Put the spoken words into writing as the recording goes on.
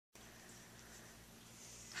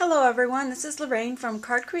Hello everyone, this is Lorraine from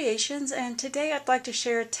Card Creations, and today I'd like to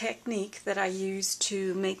share a technique that I used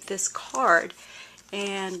to make this card.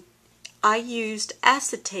 And I used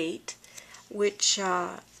acetate, which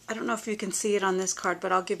I don't know if you can see it on this card,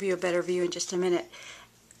 but I'll give you a better view in just a minute.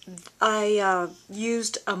 I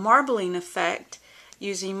used a marbling effect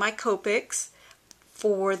using my Copics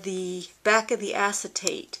for the back of the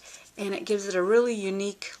acetate, and it gives it a really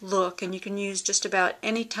unique look, and you can use just about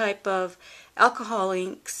any type of alcohol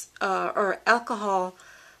inks or alcohol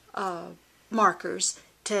markers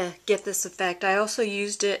to get this effect. I also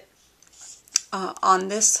used it on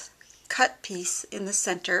this cut piece in the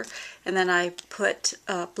center, and then I put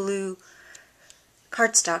blue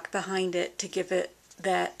cardstock behind it to give it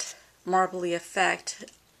that marbly effect.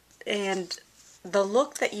 And the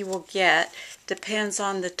look that you will get depends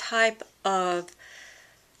on the type of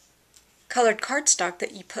colored cardstock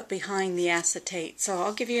that you put behind the acetate. So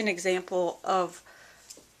I'll give you an example of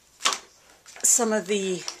some of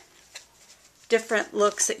the different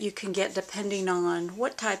looks that you can get depending on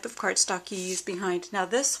what type of cardstock you use behind. Now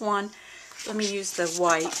this one, let me use the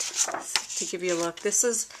white to give you a look. This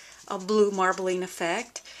is a blue marbling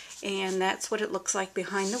effect, and that's what it looks like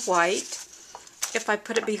behind the white. If I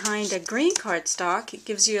put it behind a green cardstock, it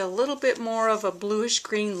gives you a little bit more of a bluish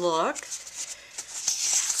green look.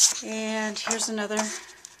 And here's another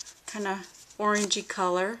kind of orangey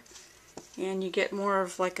color, and you get more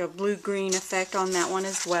of like a blue-green effect on that one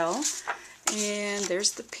as well. And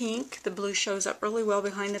there's the pink. The blue shows up really well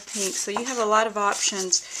behind the pink, so you have a lot of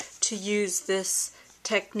options to use this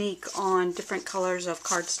technique on different colors of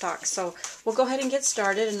cardstock. So we'll go ahead and get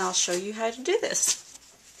started, and I'll show you how to do this.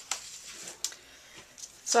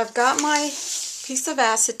 So I've got my piece of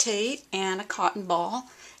acetate and a cotton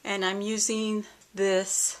ball, and I'm using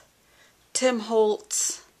this Tim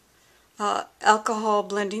Holtz alcohol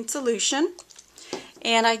blending solution.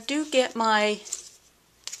 And I do get my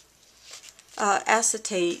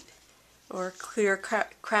acetate or clear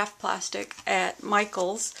craft plastic at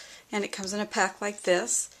Michael's, and it comes in a pack like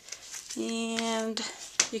this, and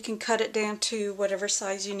you can cut it down to whatever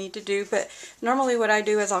size you need to do. But normally what I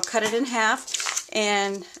do is I'll cut it in half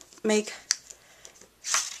and make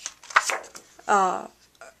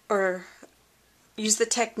or use the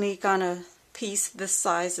technique on a piece this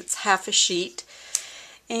size. It's half a sheet.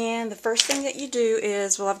 And the first thing that you do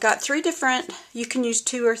is, well, I've got three different, you can use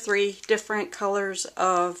 2 or 3 different colors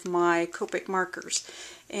of my Copic markers.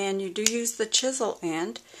 And you do use the chisel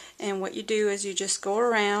end, and what you do is you just go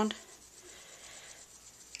around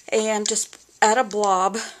and just add a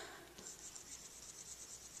blob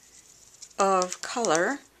of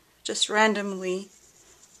color just randomly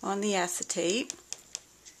on the acetate.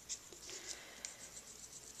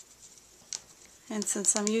 And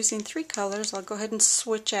since I'm using 3 colors, I'll go ahead and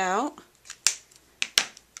switch out.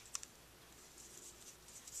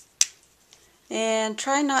 And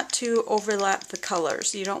try not to overlap the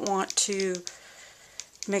colors. You don't want to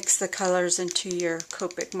mix the colors into your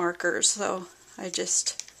Copic markers. So I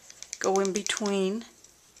just go in between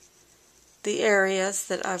the areas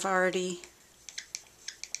that I've already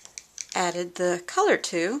added the color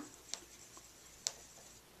to.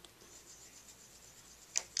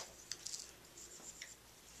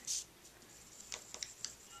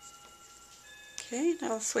 Okay,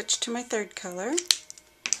 now I'll switch to my 3rd color.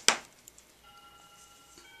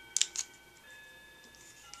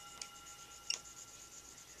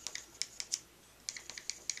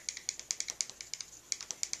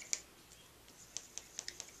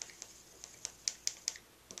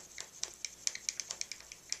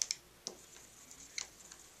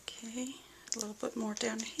 Okay, a little bit more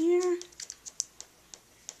down here.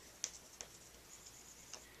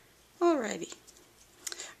 Alrighty.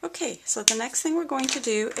 Okay, so the next thing we're going to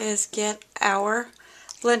do is get our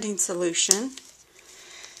blending solution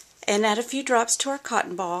and add a few drops to our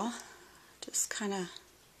cotton ball. Just kind of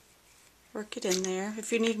work it in there.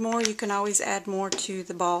 If you need more, you can always add more to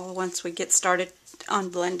the ball once we get started on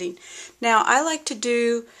blending. Now, I like to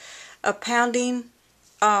do a pounding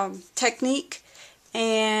technique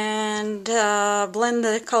and blend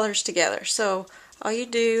the colors together. So all you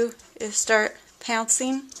do is start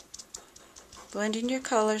pouncing, blending your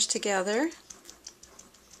colors together.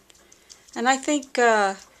 And I think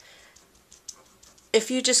if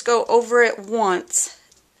you just go over it once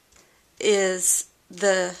is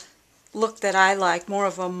the look that I like, more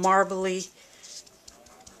of a marbly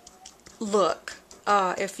look.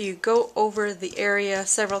 If you go over the area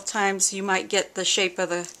several times, you might get the shape of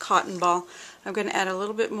the cotton ball. I'm going to add a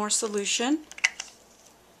little bit more solution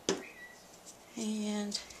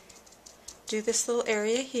and do this little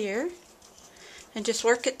area here. and just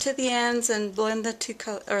work it to the ends and blend the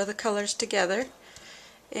the colors together.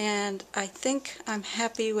 And I think I'm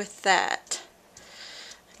happy with that.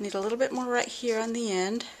 I need a little bit more right here on the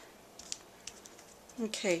end.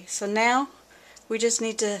 Okay, so now we just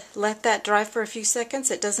need to let that dry for a few seconds.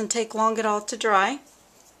 It doesn't take long at all to dry.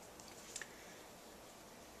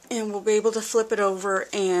 And we'll be able to flip it over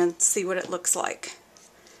and see what it looks like.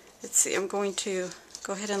 Let's see, I'm going to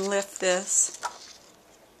go ahead and lift this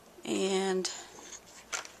and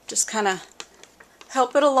just kind of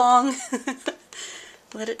help it along.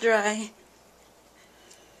 Let it dry.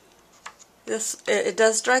 It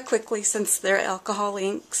does dry quickly since they're alcohol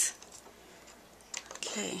inks.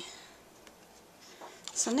 Okay.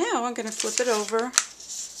 So now I'm going to flip it over.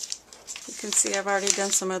 You can see I've already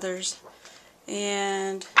done some others.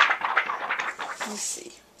 And let me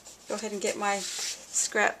see. Go ahead and get my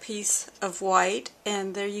scrap piece of white,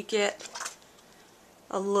 and there you get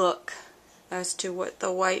a look as to what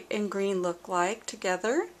the white and green look like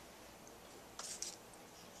together.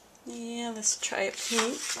 Yeah, let's try a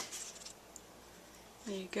pink.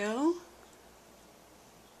 There you go.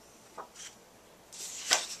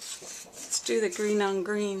 Let's do the green on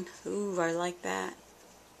green. Ooh, I like that.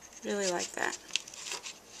 Really like that.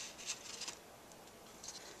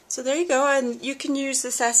 So there you go, and you can use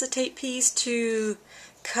this acetate piece to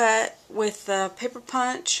cut with the paper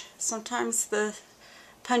punch. Sometimes the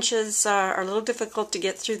punches are a little difficult to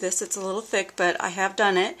get through this. It's a little thick, but I have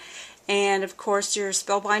done it. And of course your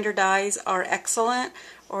Spellbinder dies are excellent,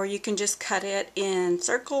 or you can just cut it in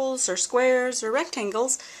circles or squares or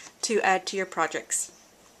rectangles to add to your projects.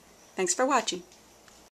 Thanks for watching.